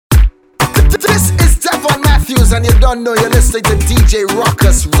Rockers, and you don't know you're listening to DJ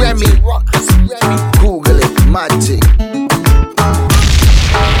Rockers, Remy. Google it, magic.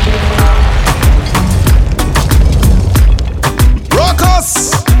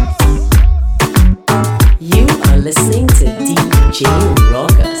 Rockers! You are listening to DJ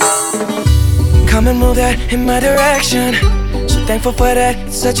Rockers. Come and move that in my direction. So thankful for that,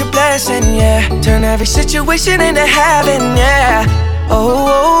 it's such a blessing, yeah. Turn every situation into heaven, yeah.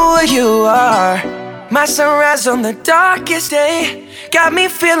 Oh, you are my sunrise on the darkest day. Got me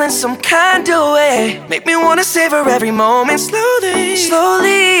feeling some kind of way. Make me wanna savor every moment slowly,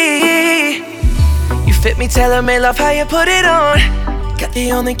 slowly. You fit me, tailor-made, love how you put it on. Got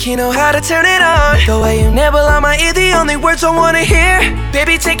the only key, know how to turn it on. The way you nibble on my ear, the only words I wanna hear.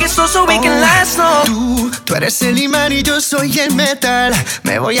 Baby, take it slow so we can last long. Tú eres el imán y yo soy el metal.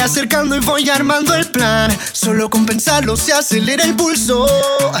 Me voy acercando y voy armando el plan. Solo con pensarlo se acelera el pulso.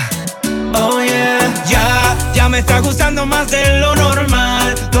 Oh yeah, ya me está gustando más de lo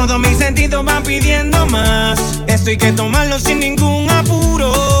normal. Todos mis sentidos van pidiendo más. Esto hay que tomarlo sin ningún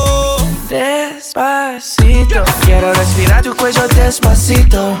apuro. Despacito, quiero respirar tu cuello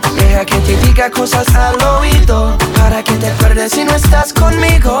despacito. Deja que te diga cosas al oído, para que te acuerdes si no estás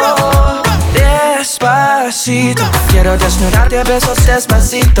conmigo. Despacito, quiero desnudarte a besos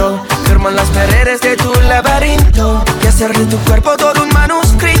despacito. Firmo en las paredes de tu laberinto y hacer de tu cuerpo todo un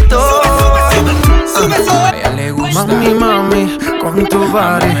manuscrito. A ella le gusta. Mami, mami, con tu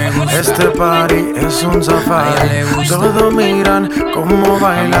body. Este party es un safari. Todos miran cómo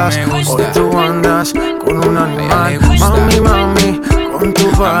bailas. Hoy tú andas con un animal. Mami, mami, con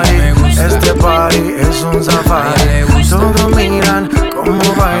tu body. Este party es un safari. Todos miran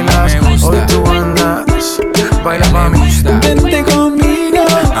cómo bailas. Hoy tú andas. Baila, mami. Vente conmigo.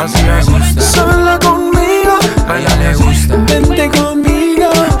 Así es. Sola conmigo. Baila, le gusta. Vente conmigo.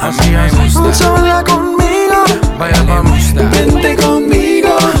 Así es. Sola conmigo. Baila, mami. Vente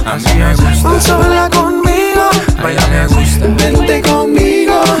conmigo. Así es. Sola conmigo. Baila, le gusta. Vente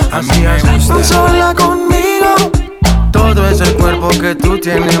conmigo. Así es. Sola conmigo. Todo ese cuerpo que tú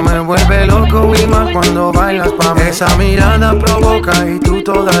tienes me vuelve loco y más cuando bailas pa' mí. Esa mirada provoca y tú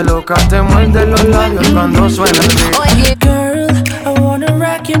toda loca te muerdes los labios cuando suena el beat. Oye, girl, I wanna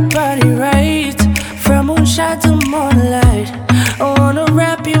rock your body right from moonshine to moonlight. I wanna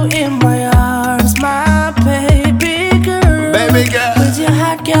wrap you in my arms, my baby girl. Baby girl. With your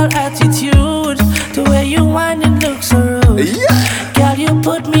hot girl attitude, the way you whine and look so rude. Yeah. Girl, you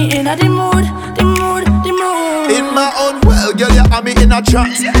put me in the mood, the mood, the mood. In my own world, girl, you have me in a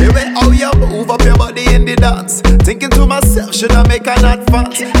trance. The way how you move up your body in the dance. Thinking to myself, should I make an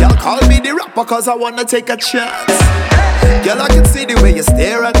advance? Girl, call me the rapper cause I wanna take a chance. Girl, I can see the way you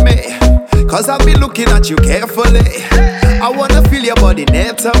stare at me, cause I've been looking at you carefully. I wanna feel your body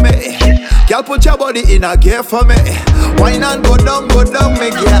near to me. Girl, put your body in a gear for me. Wine and go down,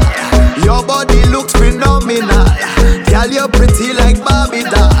 me girl. Your body looks phenomenal. Girl, you're pretty like Barbie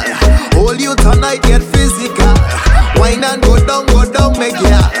doll. Hold you tonight, get physical. Wine and go down, me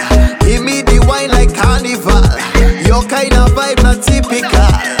girl. Give me the wine like carnival. Your kind of vibe not typical.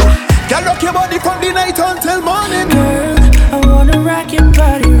 Girl, rock your body from the night until morning. Girl, I wanna rock your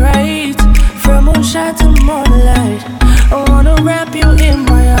body right from moonshine to moonlight. I wanna wrap you in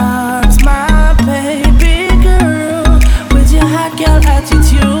my arms, my baby girl. With your hot girl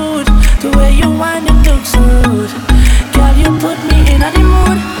attitude, the way you whine and look so rude. Girl, you put me in the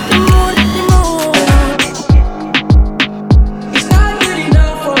mood, the mood, the mood. It's not good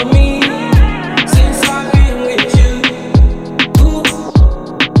enough for me since I've been with you. Ooh.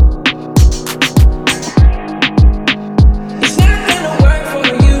 It's not gonna work for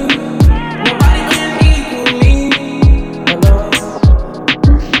you. Nobody can equal me. Alone.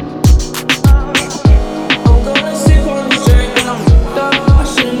 I'm gonna sip on this drink when I'm done. I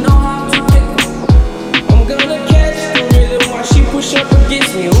should know how to pick it. I'm gonna catch the rhythm while she push up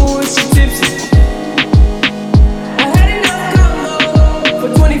against me. Ooh, is she tipsy? I had enough combo for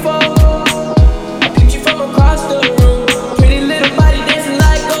 24. I picked you from across the room. Pretty little body dancing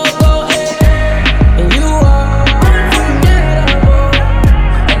like go-go, hey. And you are unforgettable.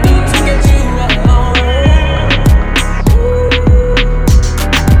 I need to get you alone.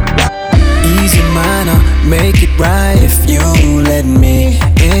 Easy minor, make it right if you let me.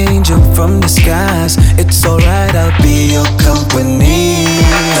 Angel from the skies, it's alright, I'll be your company.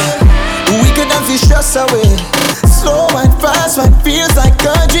 We could have this stress away. Slow and fast, what feels like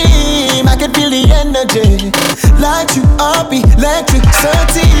a dream. I can feel the energy, light you up,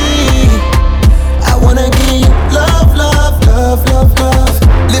 electricity. I wanna give you love, love, love, love, love.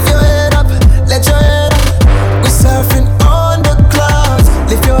 Lift your head up, let your head up. We're surfing on the clouds.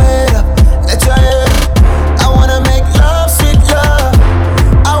 Lift your head up, let your head up. I wanna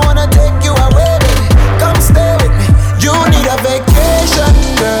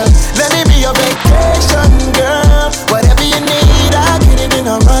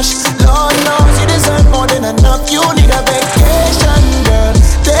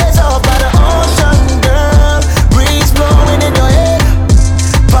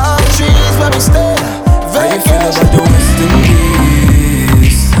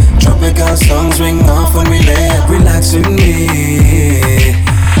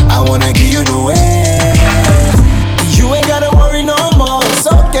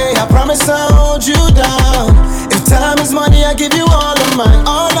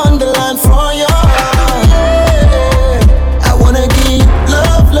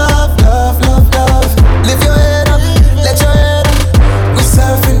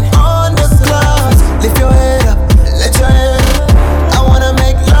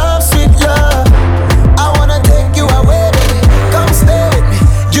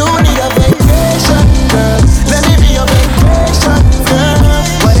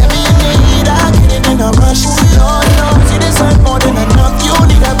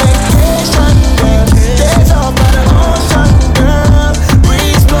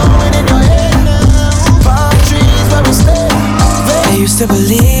to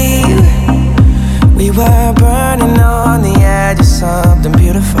believe we were burning on the edge of something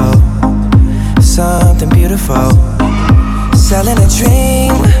beautiful, something beautiful. Selling a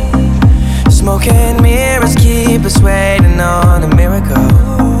dream, smoking mirrors keep us waiting on a miracle,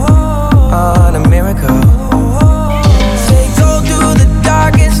 on a miracle. They go through the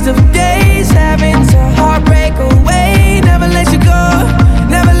darkest of days, having to heartbreak away. Never let you go,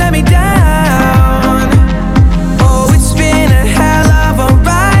 never let me down. Oh, it's been a hell of a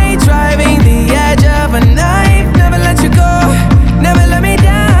ride, driving the edge of a knife. Never let you go, never let me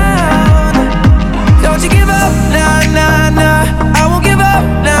down. Don't you give up, nah, nah, nah. I won't give up,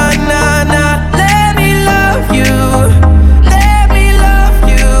 nah, nah, nah. Let me love you, let me love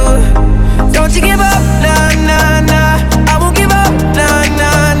you. Don't you give up, nah, nah, nah. I won't give up, nah,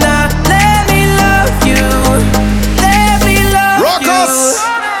 nah, nah. Let me love you, let me love Rockers. you.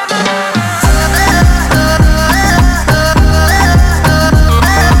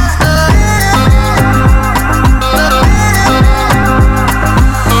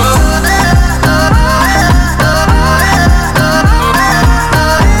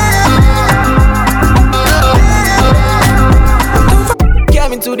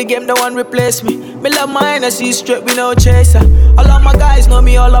 To the game, no one replace me. Me love mine, I see straight, we no chaser. All of my guys know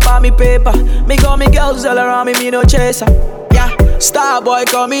me all about me paper. Me got me girls all around me, me no chaser. Yeah, star boy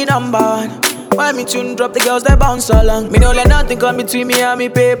call me number one. When me tune drop, the girls they bounce along. Me no let nothing come between me and me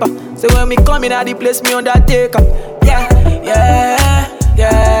paper. So when me come in at the place, me undertaker. Yeah, yeah,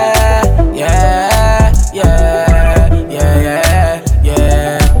 yeah, yeah, yeah, yeah, yeah,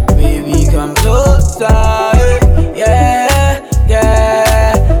 yeah. Baby, come closer. Yeah.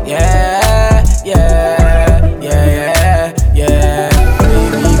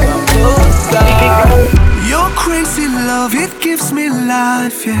 It gives me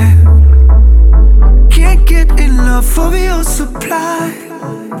life, yeah. Can't get enough of your supply.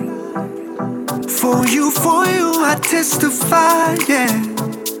 For you, I testify, yeah.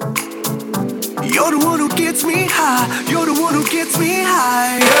 You're the one who gets me high. You're the one who gets me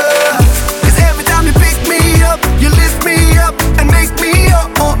high, yeah. 'Cause every time you pick me up, you lift me up and make me up,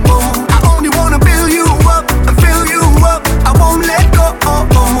 oh, oh. I only wanna build you up and fill you up. I won't let go, oh,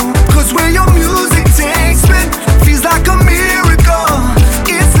 oh. 'Cause where your music takes me feels like a miracle.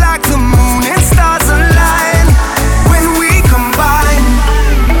 It's like the moon and stars align when we combine.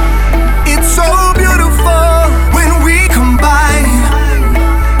 It's so beautiful when we combine.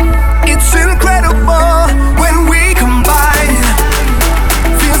 It's incredible when we combine.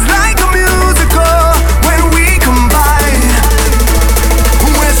 Feels like a musical when we combine.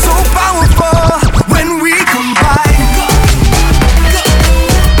 We're so powerful when we combine.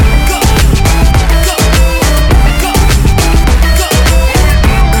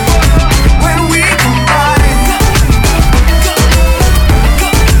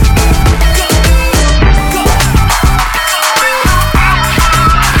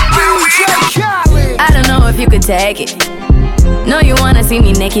 You could take it. No, you wanna see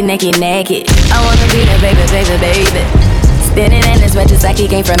me naked, naked, naked. I wanna be the baby, baby, baby. Spinning in his red just like he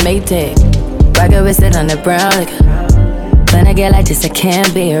came from Maytag. Rocket with it on the brown like. When I get like this, I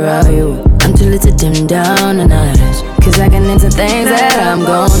can't be around you. I'm too little to dim down the night. 'Cause I can into things that I'm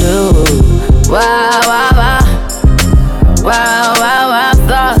gon' do. Wow, wow, wow. Wow, wow, wow,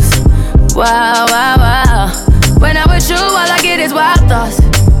 thoughts. Wow, wow, wow. When I'm with you, all I get is wild thoughts.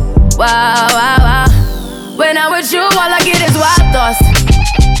 Wow, wow, wow. When I'm with you, all I get is wild thoughts.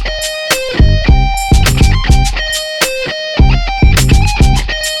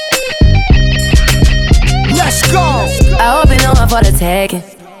 Let's go. I hope you know I'm for the tagging.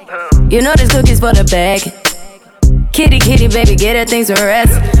 You know this cookie's for the bag. Kitty, kitty, baby, get her things to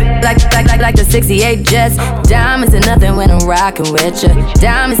rest. Like the 68 Jets. Diamonds are nothing when I'm rockin' with ya.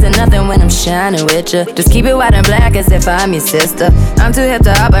 Diamonds are nothing when I'm shining with ya. Just keep it white and black as if I'm your sister. I'm too hip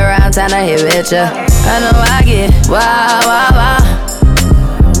to hop around, time to hit with ya. I know I get wow, wow, wow.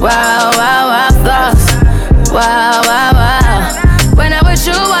 Wow, wow, wow, thoughts. Wow, wow, wow. When I'm with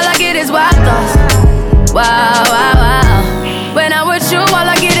you, all I get is wild thoughts. Wow, wow, wow. When I'm with you, all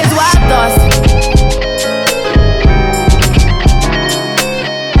I get is wild thoughts.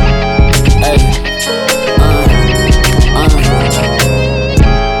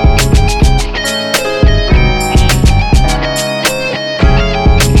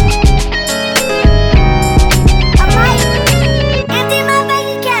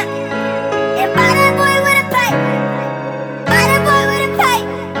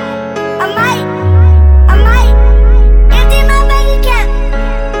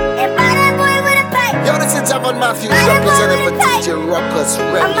 Matthews representing for DJ Rockers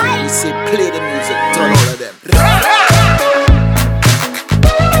Remy. We say play the music, turn all of them.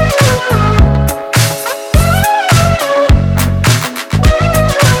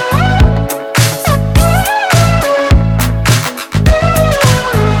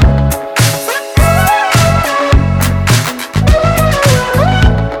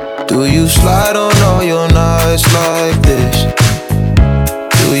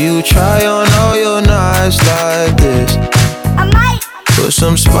 Do you try on all your nights like this? I might put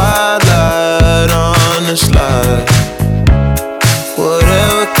some spotlight on the slide.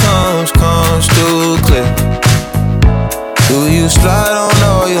 Whatever comes, comes through clear. Do you slide on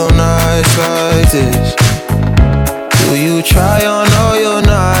all your nights like this? Do you try on all your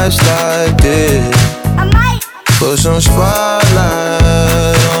nights like this? I might put some spotlight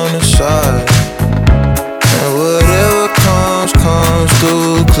on the side. And whatever comes, comes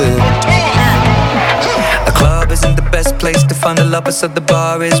through clear. A club isn't the best place to find the lovers, so the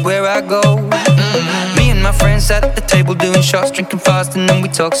bar is where I go. Me and my friends sat at the table doing shots, drinking fast, and then we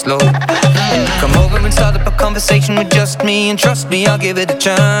talk slow. Come over and start up a conversation with just me, and trust me, I'll give it a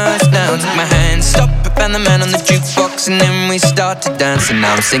chance. Now take my hand, stop it, and the man on the jukebox, and then we start to dance. And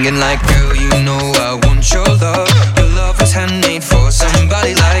now I'm singing like, girl, you know I want your love. Your love was handmade for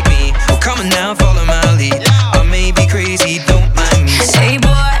somebody like me. Well, come on now, follow my lead. I may be crazy, don't mind me. Hey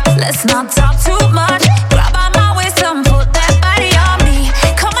boy, let's not talk too much. Grab on my waist and put that body on me.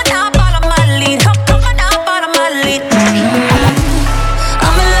 Come on now, follow my lead. Come on now, follow my lead.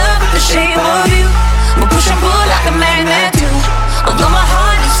 I'm in love with the shape of you. We'll push and pull like a magnet do. Although my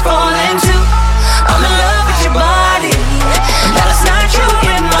heart is falling too. I'm in love with your body. And that is not true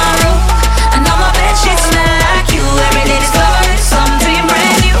in my room. And all my bed sheets smell like you. Every day discovering something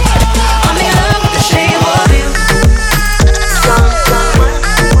brand new. I'm in love with the shape of you.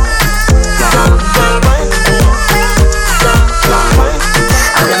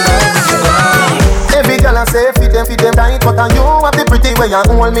 Every girl I say feed them tight, but you have the pretty way you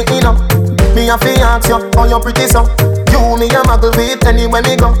hold me in up. Me a fi ask you, how you pretty so? You me a muggle with anywhere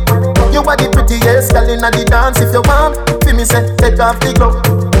me go. You are the prettiest girl inna the dance. If you want, fi me say take off the glove.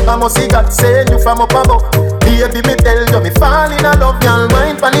 I must see God send you from up above. Baby me tell you me fall in love. Y'all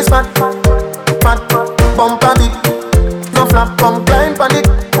wine pon this fat, bump a bit. No flap, come climb pon it,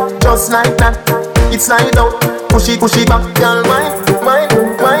 just like that. It's slide out, push it back. Y'all wine, wine,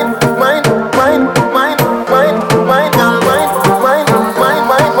 wine, wine, wine, wine, wine, wine, y'all wine, wine, wine,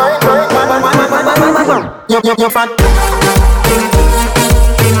 wine, wine, wine, wine. You're fat.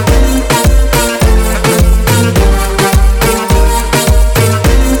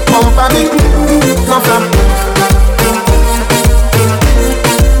 Bump a bit, no flap.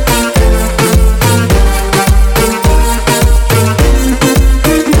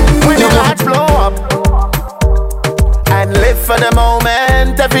 When your hearts blow up and live for the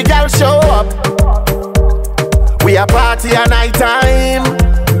moment, every girl show up. We a party at night time.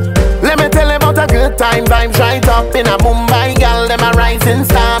 Let me tell you about a good time. Vibes right up in a Mumbai, girl. Them a rising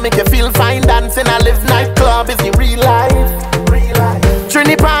star, make you feel fine. Dancing a live nightclub is the real life.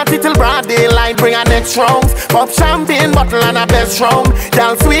 Trini party till broad daylight, bring our next rounds. Pop champagne bottle and a best round.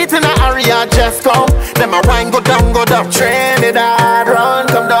 Y'all sweet in the area, just come. Them a wine go down, Trinidad, run,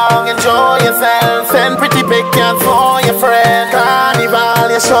 come down, enjoy yourself. Send pretty pictures for your friend.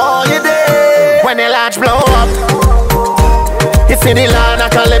 Carnival, you show your day. When the large blow up, it's in the land of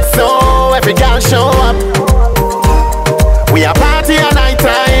Calypso. Every girl show up. We a party at night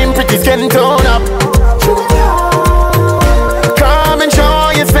time, pretty skin tone up. Come and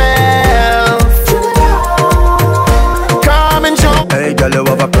show yourself. Come and show. Hey girl, you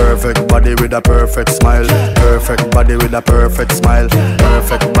have a perfect body with a perfect smile. Perfect body with a perfect smile.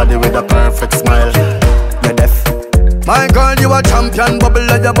 Perfect body with a perfect smile. You're deaf. My girl, you a champion. Bubble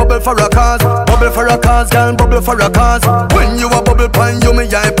like you bubble for a cause. Bubble for a cause, girl, bubble for a cause. When you a bubble pine, you me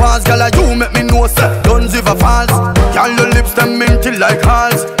eye pass. Girl, you make me know, sir, don't give a false. Girl, your lips them minty like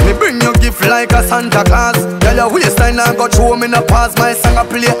halls. Me bring you gift like a Santa Claus. Girl, your waistline I got show me no pass. My song I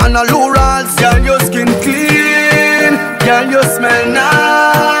play on a low rolls. Girl, your skin clean. Girl, you smell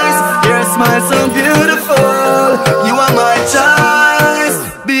nice. Your smile so beautiful. You are my choice.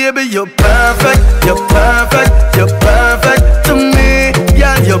 Baby, you're perfect. You're perfect. You're perfect to me.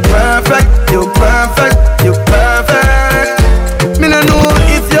 Yeah, you're perfect. You're perfect. You're perfect. Me no know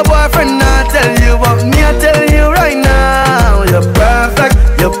if your boyfriend not tell you, but me I tell you right now. You're perfect.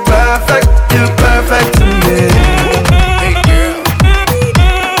 You're perfect. You're perfect to me. Hey girl.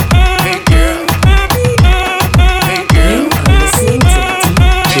 Hey girl. Hey girl. You are listening to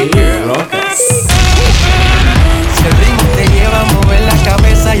DJ Rocas. Si el ritmo te lleva a mover la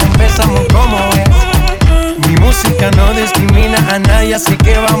cabeza y empezamos como es. Mi música no discrimina a nadie, así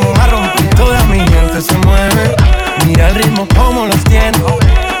que vamos a romper. Toda mi gente se mueve. Mira el ritmo como los tiene.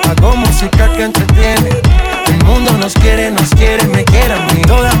 Hago música que entretiene. El mundo nos quiere, me quiere a mí.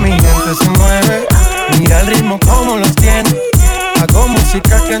 Toda mi gente se mueve. Mira el ritmo como los tiene. Hago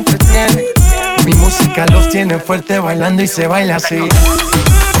música que entretiene. Mi música los tiene fuerte bailando y se baila así.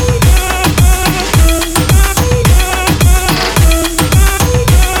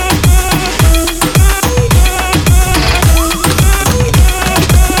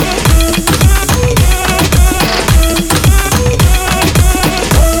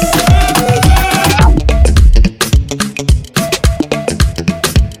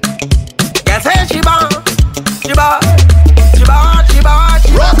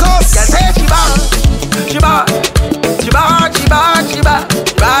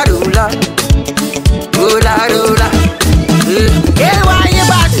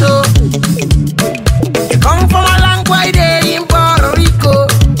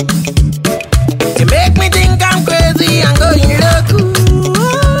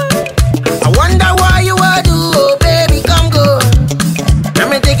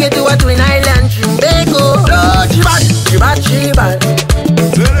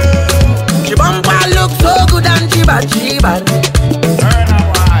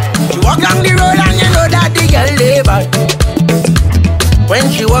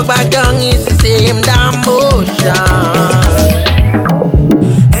 she walk back down, it's the same damn motion.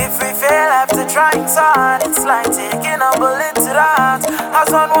 If we fail after trying so hard, it's like taking a bullet to the heart.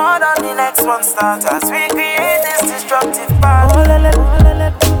 As one word on the next one starts, as we create this destructive part.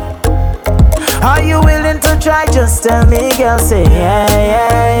 Are you willing to try? Just tell me, girl, say yeah,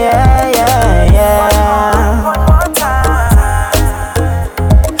 yeah, yeah, yeah, yeah. One more time.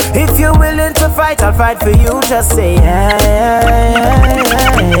 If you're willing to fight, I'll fight for you. Just say yeah, yeah, yeah, yeah.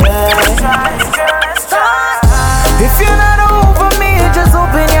 Let's try. If you're not over me, just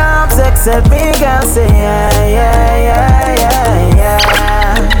open your arms, accept me, girl, say yeah, yeah, yeah, yeah, yeah.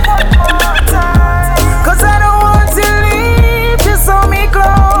 One more time. 'Cause I don't want to leave, just hold me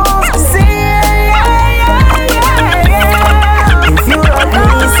close. Say yeah, yeah, yeah, yeah, yeah. If you love me,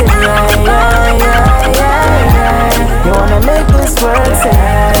 say yeah, yeah, yeah, yeah, yeah. You wanna make this work, say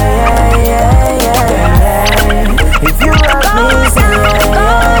yeah, yeah, yeah, yeah. If you love me, say yeah,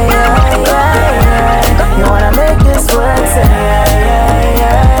 yeah, yeah, yeah, yeah. You wanna make this work, say yeah,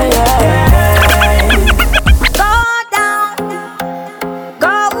 yeah, yeah, yeah, yeah. Go down,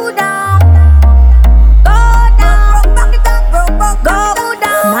 go down, go down, go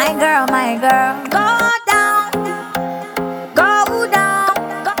down. My girl, go down, go down,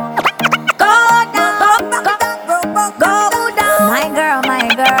 go down, go down. My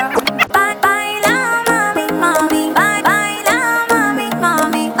girl. Baila, mami, mami, baila, mami,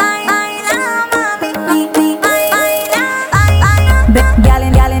 mami, baila, mami, mami, baila. Gal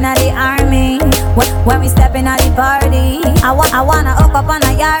in the army, when we step in at the party, I wanna hook up on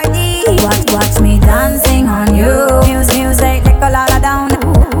a yardie. Watch me dancing on you. Music, take a lot of down.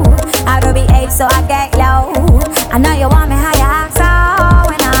 I do behave so I